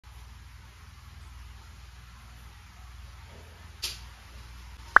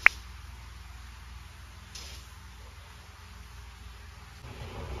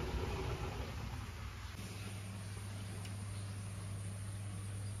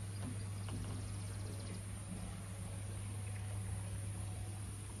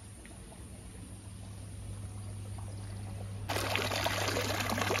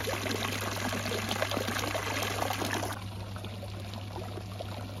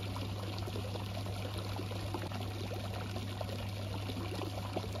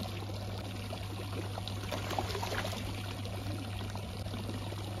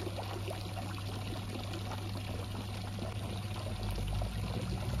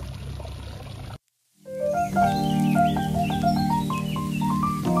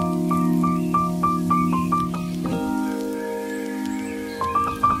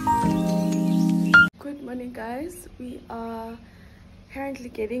currently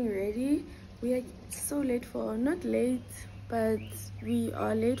getting ready. We are so late for, not late, but we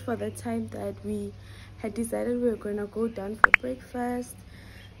are late for the time that we had decided we were gonna go down for breakfast.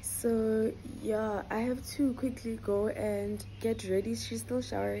 So yeah, I have to quickly go and get ready. She's still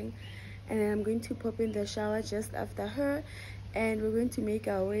showering, and then I'm going to pop in the shower just after her, and we're going to make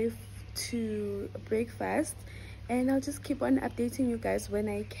our way to breakfast. And I'll just keep on updating you guys when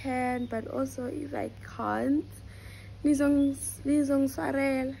I can, but also if I can't,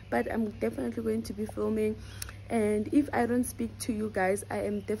 but I'm definitely going to be filming. And if I don't speak to you guys, I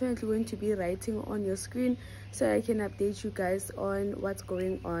am definitely going to be writing on your screen so I can update you guys on what's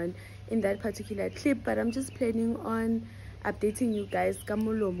going on in that particular clip. But I'm just planning on updating you guys,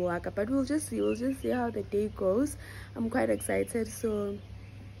 but we'll just see how the day goes. I'm quite excited. So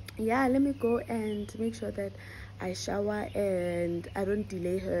yeah, let me go and make sure that I shower and I don't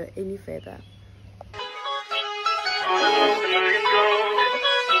delay her any further.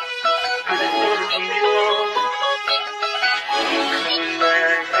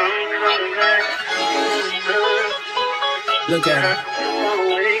 Look at her.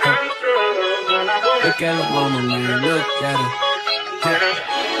 Look at her mama, man. Look at her.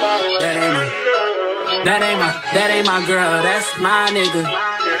 That ain't my girl. That's my nigga.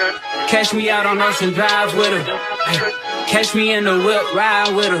 Catch me out on Ocean Drive with her. Hey, catch me in the whip,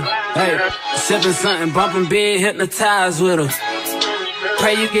 ride with her. Hey, sipping something, bumping big, hypnotized with her.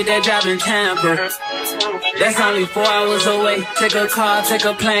 Pray you get that job in Tampa. That's only 4 hours away. Take a car, take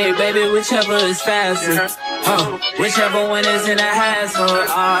a plane, baby, whichever is faster. Oh, whichever one is in the hassle.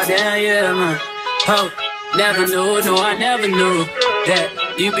 Oh, damn, yeah, man. Oh, never knew, no, I never knew that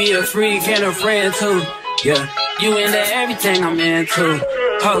you be a freak and a friend too. Yeah, you into everything I'm into.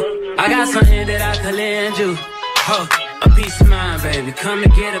 Oh, I got something that I could lend you. Oh, a peace of mind, baby. Come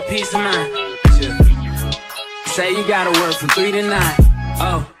and get a peace of mind. Yeah. Say you gotta work from 3 to 9.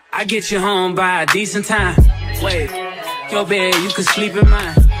 Oh, I get you home by a decent time. Wait, your bed, you can sleep in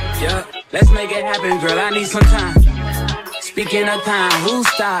mine. Yeah, let's make it happen, girl. I need some time. Speaking of time, who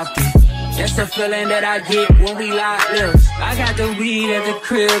stopped it? That's the feeling that I get when we lock lips. I got the weed at the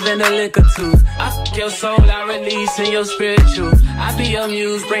crib and the liquor too. I fuck your soul, I release in your spiritual. I be your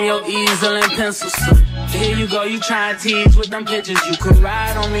muse, bring your easel and pencils too. Here you go, you try and tease with them pictures. You could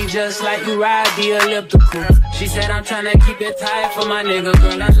ride on me just like you ride the elliptical. She said I'm trying to keep it tight for my nigga.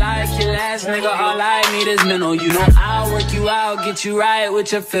 Girl, I like your last nigga, all I need is mental. You know I'll work you out, get you right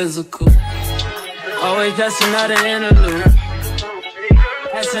with your physical. Always just another interlude.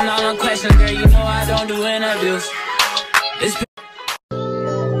 Asking all the questions, girl, you know I don't do interviews. It's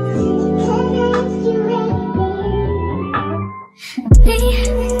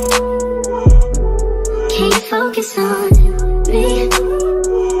can you focus on me?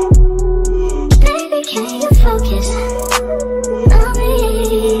 Baby, can you focus on me?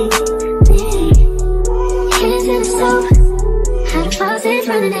 Hands in the soap, how the faucet's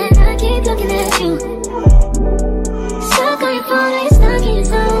running and I keep looking at you. Stuck on your phone, stuck in your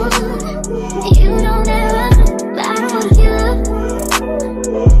zone. You don't ever, but I don't wanna give up.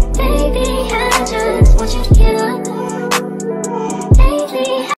 Baby, I just want you to give up.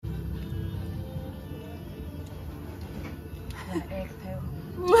 Lately,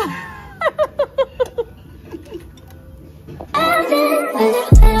 I've been a little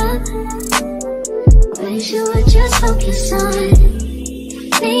better. Wish you would just focus on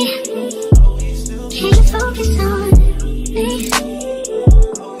me. Can you focus on me?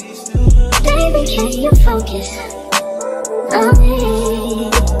 Baby, can you focus on me?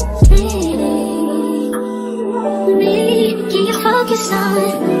 Can you focus on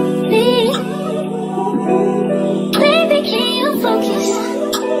me? Baby, can you focus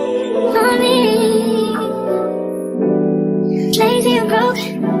on me? Lazy and broke,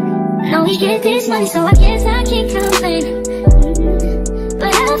 know we get this money, so I guess I can't complain.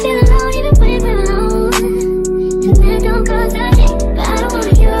 But I feel alone even when we're alone. And that don't cause I hate, but I don't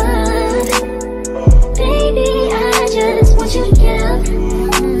wanna give up. Baby, I just want you to get up.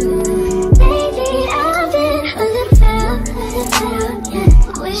 Lately, I've been a little better.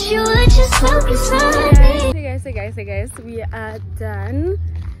 Wish you would just focus on me. Hey guys, we are done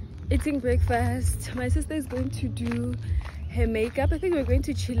eating breakfast. My sister is going to do her makeup. I think we're going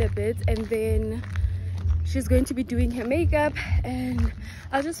to chill a bit, and then she's going to be doing her makeup, and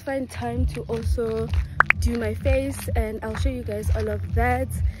I'll just find time to also do my face, and I'll show you guys all of that.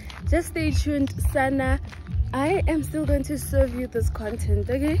 Just stay tuned, Sana. I am still going to serve you this content,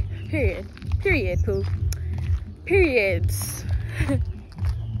 okay? Period, poo. Period.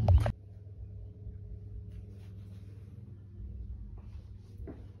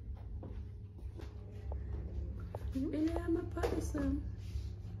 I'm a person.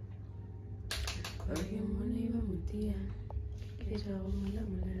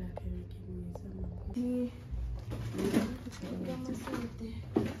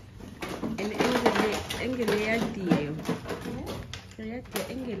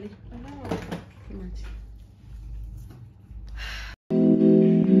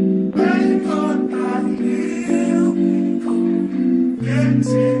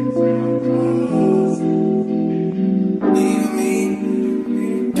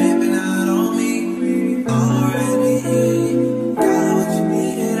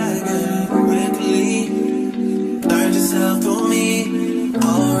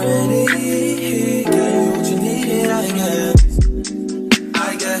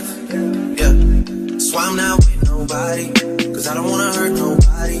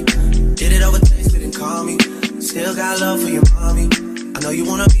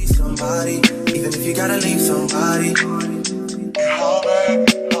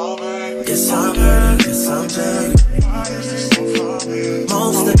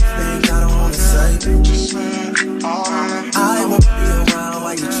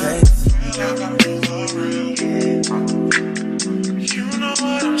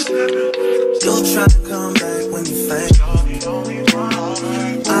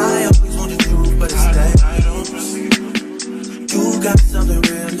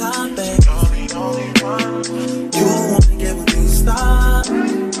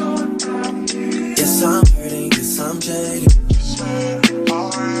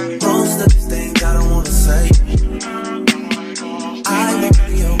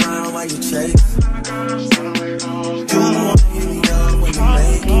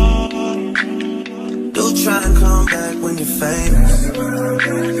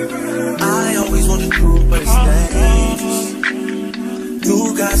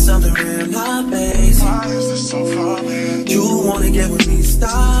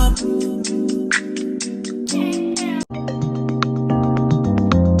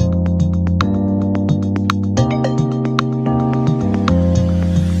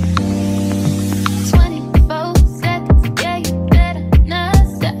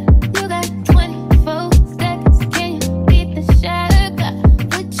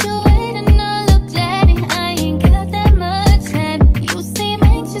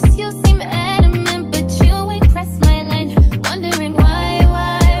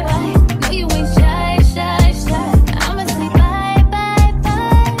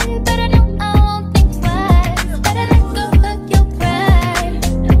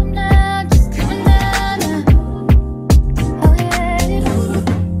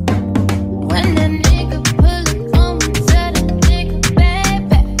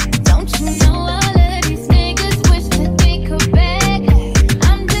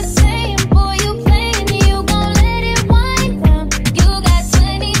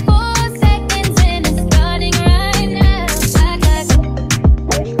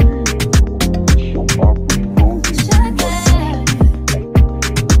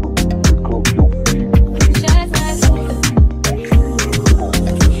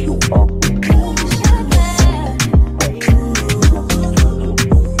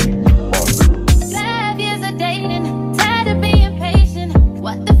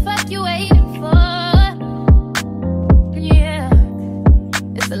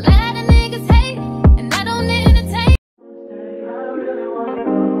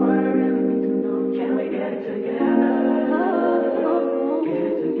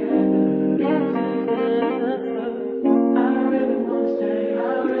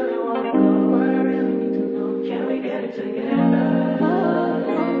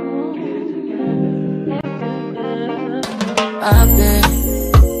 I've been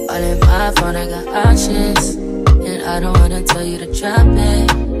all in my phone, I got options, and I don't wanna tell you to drop it,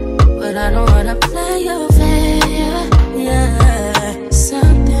 but I don't wanna play your fair. Yeah,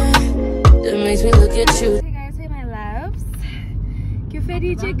 something that makes me look at you. Hey guys, hey my loves.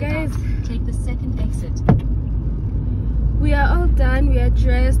 DJ guys, take the second exit. We are all done, we are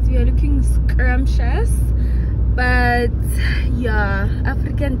dressed, we are looking scrumptious. But yeah,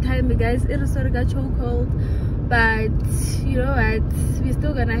 African time guys, it is sort of got so cold. But you know what, we're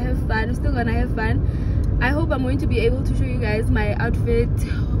still gonna have fun. I hope I'm going to be able to show you guys my outfit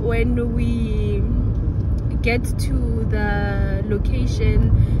when we get to the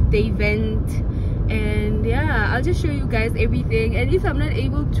location, the event, and yeah, I'll just show you guys everything. And if I'm not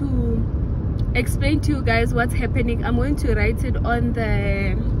able to explain to you guys what's happening, I'm going to write it on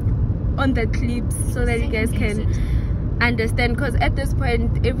the clips so that you guys can understand, because at this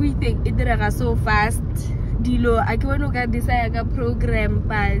point everything is so fast. Dilo, I can't get this program,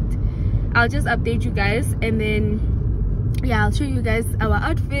 but I'll just update you guys, and then yeah, I'll show you guys our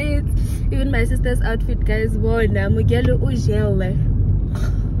outfits. Even my sister's outfit, guys. Mugelo ujele.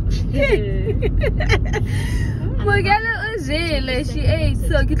 Mugelo ujele. She ate.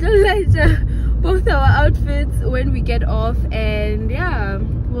 So both our outfits when we get off, and yeah,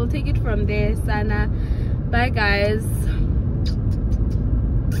 we'll take it from there. Sana, bye guys.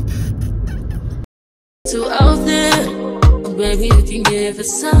 So out there, baby, you can give it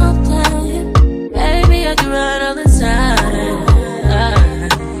something. Baby, I can run all the time.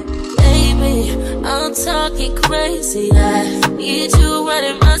 Baby, I'm talking crazy. I need you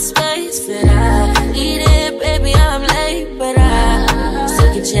running my space, but I need it, baby. I'm late, but I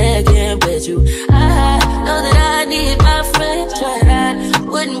still can check in with you. I know that I need my friends, but I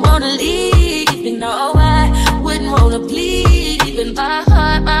wouldn't wanna leave. You know, I wouldn't wanna bleed. Even my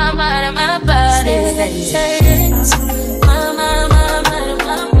heart, my mind, and my body. Say it. My mind, my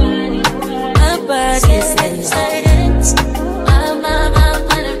body. My body says it. My mind,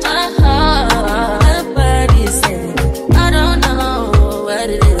 and my heart. My body says I don't know what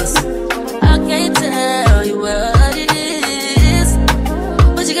it is. I can't tell you what it is,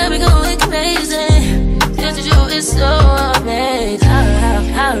 but you got me going crazy. Just to do it so amazing.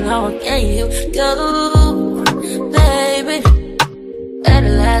 How long can you go, baby? Better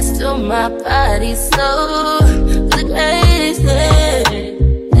last till my body's so crazy.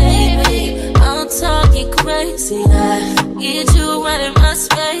 Baby, I'm talking crazy. I need you running my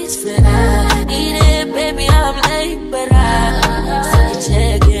space, but I need it, baby. I'm late, but I still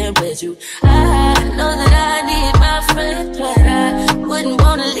check in with you. I know that I need my friends, but I wouldn't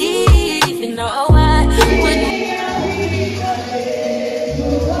wanna leave. You know, I wouldn't.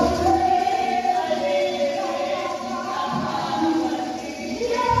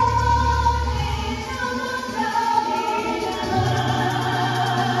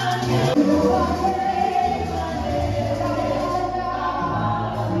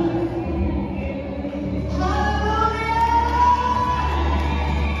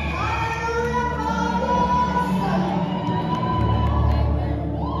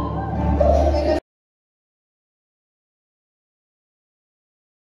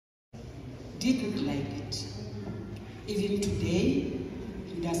 Didn't like it. Even today,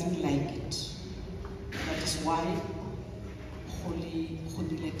 he doesn't like it. That is why Holy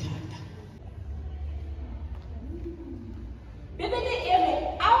Lekanda.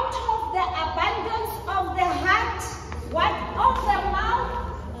 Out of the abundance of the heart, what of the mouth?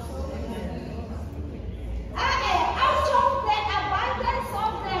 Out of the abundance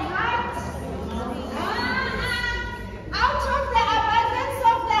of the heart. Out of the abundance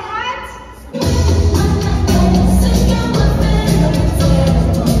of the heart.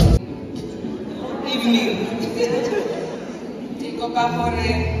 Evening.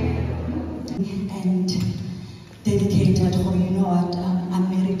 And dedicated for, you know what, I'm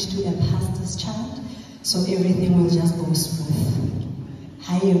married to a pastor's child, so everything will just go smooth.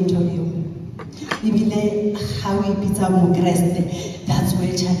 Hi, Antonio. That's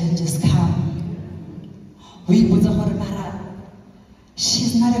where challenges come. We put the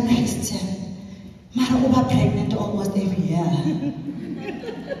she's not a Christian. Mara over pregnant almost every year.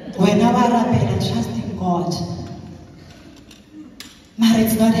 When our parents trusting God, Mara,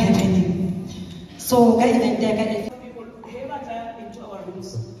 it's not happening. So guys, People into our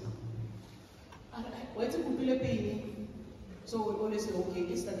rooms. What's a good pain? So we always say, okay,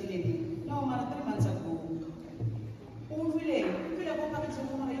 it's the delay. No, man, 3 months ago. Oh, really? You go back to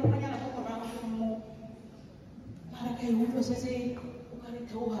Mara, you're going to go around more. Maraka, you will say,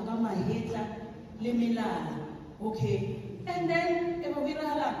 my head, okay. And then, if we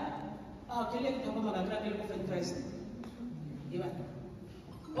are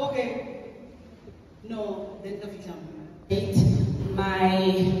okay. No, then the victim.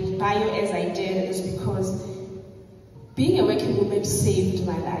 My bio as I did is because being a working woman saved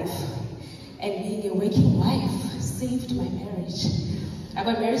my life, and being a working wife saved my marriage. I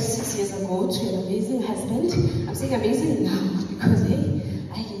got married 6 years ago to an amazing husband. I'm saying amazing now because hey,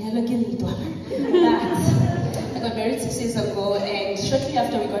 I never get it done. I got married 6 years ago, and shortly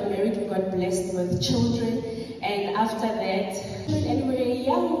after we got married, we got blessed with children. And after that, and we were a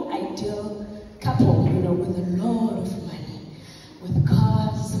young, ideal couple, you know, with a lot of money, with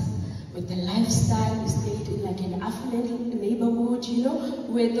cars, with the lifestyle. We stayed in like an affluent neighborhood, you know,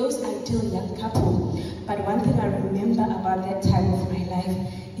 we're those ideal young couple. But one thing I remember about that time of my life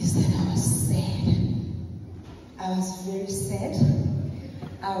is that I was sad. I was very sad.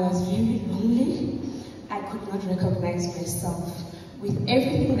 I was very lonely. I could not recognize myself. With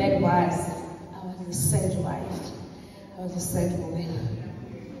everything that was, I was a sad wife. I was a sad woman.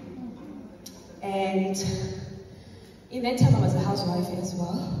 And In that time, I was a housewife as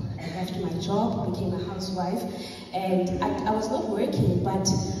well. I left my job, became a housewife, and I was not working, but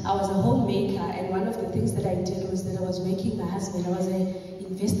I was a homemaker. And one of the things that I did was that I was making my husband. I was an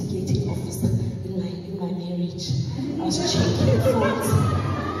investigating officer in my marriage. I was checking phones.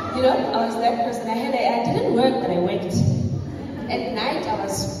 You know, I was that person. I didn't work, but I worked. At night, I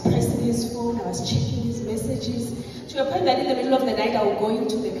was pressing his phone. I was checking his messages. To a point that in the middle of the night, I would go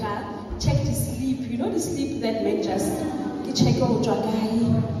into the car, check his sleep. You know the sleep that men just check out you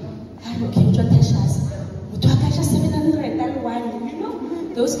know,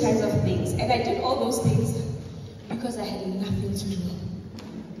 those kinds of things. And I did all those things because I had nothing to do.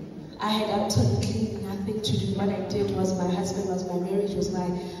 I had absolutely nothing to do. What I did was my husband, was my marriage, was my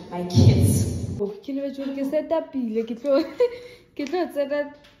kids.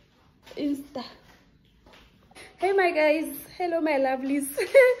 Hey my guys, hello my lovelies.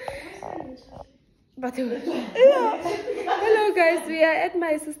 But hello guys, we are at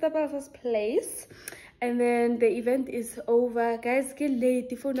my sister Papa's place, and then the event is over. Guys, get late.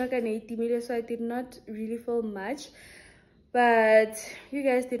 The phone was 80 minutes, so I did not really film much, but you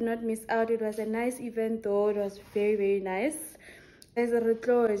guys did not miss out. It was a nice event though. It was very, very nice. There's a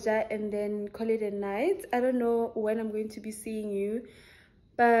closure and then call it a night. I don't know when I'm going to be seeing you,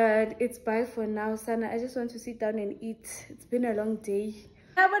 but it's bye for now. Sana, I just want to sit down and eat. It's been a long day.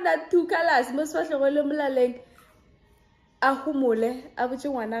 I have that 2 colors. Most of like ahumole. I would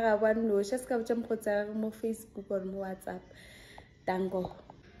you want to one no. Just come to more Facebook or more WhatsApp. Dango.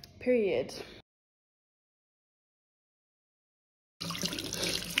 Period.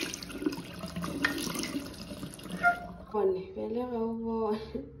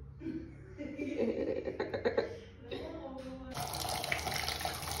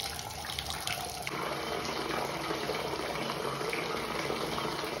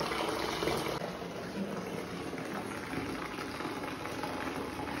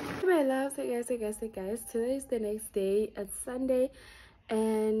 My loves, hey guys, today is the next day. It's Sunday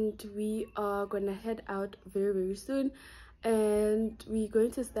and we are gonna head out very, very soon, and we're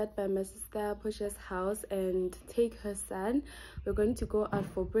going to start by my sister Pushe's house and take her son. We're going to go out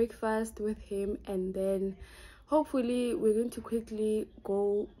for breakfast with him, and then hopefully we're going to quickly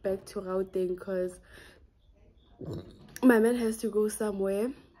go back to Gauteng because my man has to go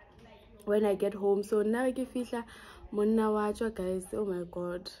somewhere when I get home. So now I get guys, oh my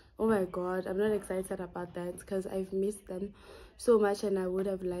god, I'm not excited about that because I've missed them so much and I would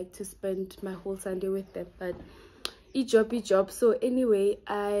have liked to spend my whole Sunday with them, but each job. So anyway,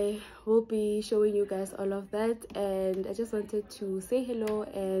 I will be showing you guys all of that, and I just wanted to say hello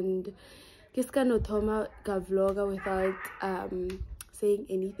and kiska vlogger without saying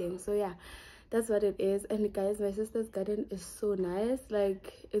anything. So yeah, that's what it is. And guys, my sister's garden is so nice.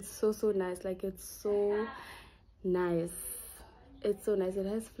 Like, it's so nice. Like, it's so nice. It's so nice. It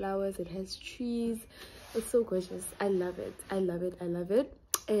has flowers, it has trees. It's so gorgeous. I love it.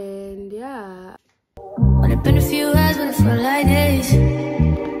 And yeah, Only been a few hours, but it felt like days.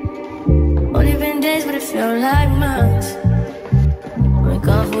 Only been days, but it felt like months. Wake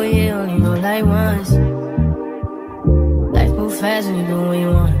up for a year, only know like once. Life move fast when you do what you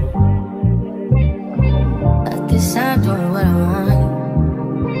want. I guess I'm doing what I want.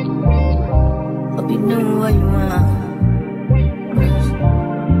 Hope you doing what you want.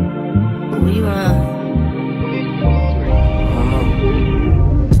 What you want?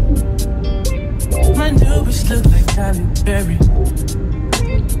 My new bitch look like Halle Berry,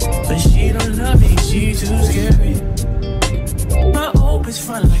 but she don't love me, she too scary. My old bitch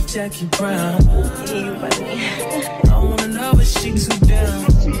front like Jackie Brown. I wanna know if she too down.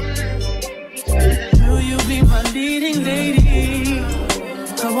 Will you be my leading lady?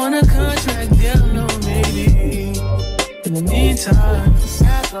 I want a contract, girl, no maybe. In the meantime, just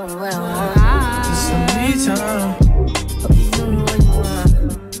some me time. Hope you doing what you want.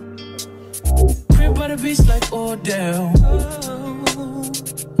 Crib by the beach like Odell.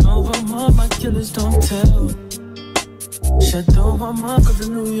 Over my killers don't tell. Chateau mama, cause the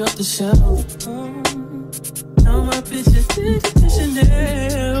New York the shell. Now my bitches did to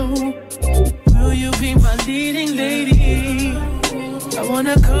Chanel. Will you be my leading lady? I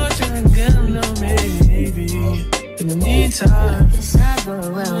wanna contract, girl, no maybe. In the meantime, get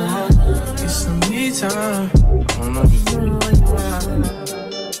some me time. Hope you doing what you want.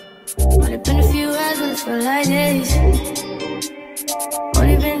 Only been a few hours, but it felt like days.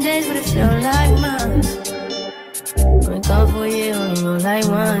 Only been days, but it felt like months. Wake up for a year, only know like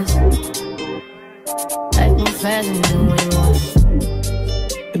once. Life move fast and you do what you want.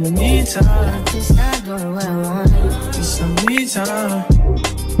 In the meantime, just not doing what I want. get some me time.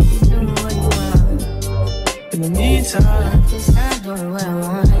 You doing what you want. In in the meantime, Just not doing what I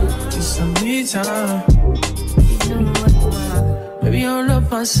want. just some me time. You doing what you want. Maybe I love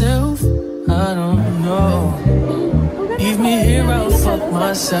myself, I don't know. Leave me here, I'll fuck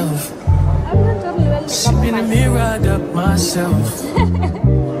myself. Sit in the mirror, I got myself.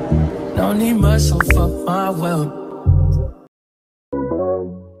 Don't need much, so fuck my wealth.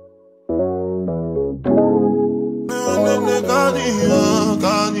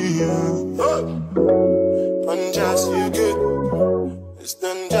 Done just you good. It's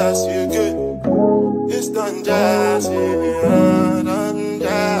done just you good. It's done just you, done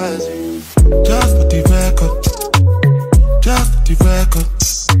just you. Just for the record. Just for the record.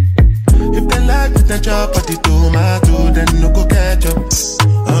 If they like the job at the tomato, then no go catch up.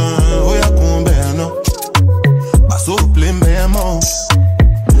 Oh yeah, come bear no. But so plain bear more.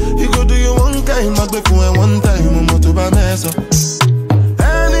 You go do you one time, I go for one time, I'm out to buy mess up.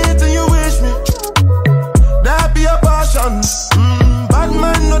 Anything you wish me, that be a passion. Bad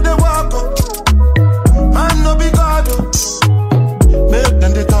man no they walk up, man no be God up. Make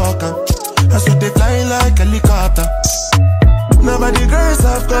them they talk up, that's what they fly like a helicopter. Nobody girls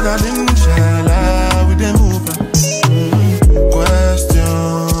have got an inshallah with them move. Question,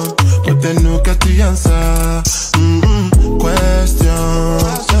 but they no get the answer. Question,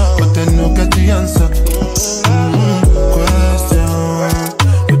 but they no get the answer. Question,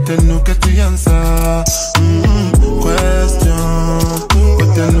 but they no get the answer. Question, but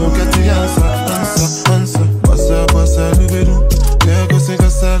they no get the answer. Answer, bossa, lubedu. Lego sing a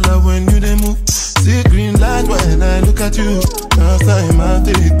salad when you they move. See green light when I look at you. Last time I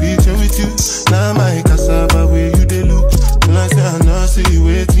take picture with you. Now my cassava where you they look. When I say I know see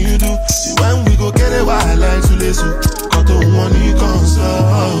what you do. See when we go get a wild like to listen. Got the one you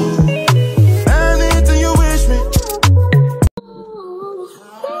console. Anything you wish me.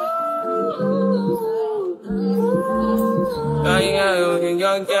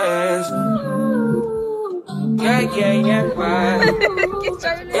 Young gas. Yeah, fine.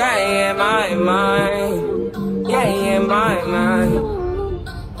 Yeah, my mind. Yeah, my mind.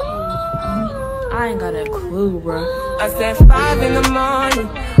 I ain't got a clue, bro. I said 5 in the morning.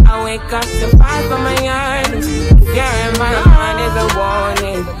 I wake up to 5 on my eyes. Yeah, in my mind is a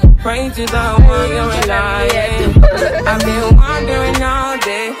warning. Pray to the one you're relying. I've been wandering all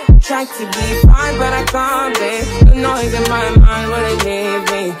day. Tried to be fine, but I can't be. The noise in my mind wouldn't leave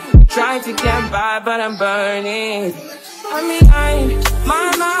me. Tried to get by, but I'm burning. I'm behind,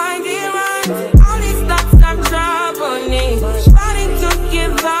 my mind is run. All these thoughts I'm troubling. Starting to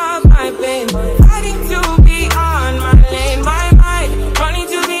give up my pain. Fighting to be on my lane. My mind running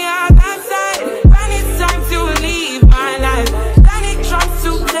to the other side. When it's time to leave my life, then it tries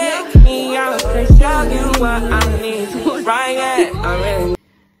to take me out. Show you what I need. Right, yeah, I'm ready.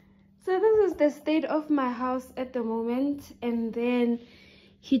 So this is the state of my house at the moment, and then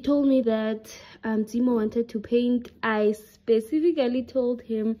he told me that Timo wanted to paint. I specifically told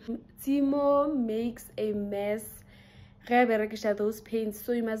him Timo makes a mess those paints,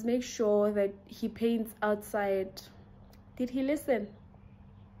 so you must make sure that he paints outside. Did he listen?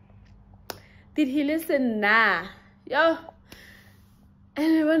 Did he listen? Nah. Yo.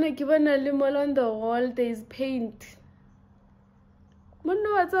 And when I give a limol on the wall, there's paint.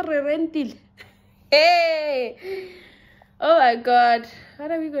 Hey, oh my god,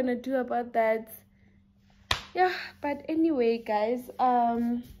 what are we gonna do about that? Yeah, but anyway guys,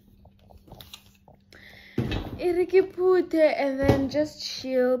 and then just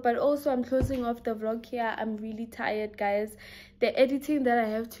chill. But also I'm closing off the vlog here. I'm really tired guys. The editing that I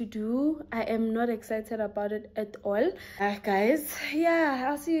have to do, I am not excited about it at all. Guys, yeah,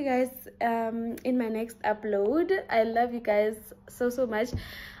 I'll see you guys in my next upload. I love you guys so much.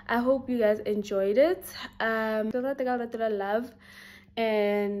 I hope you guys enjoyed it. Love,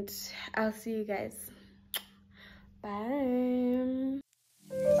 and I'll see you guys. Bye.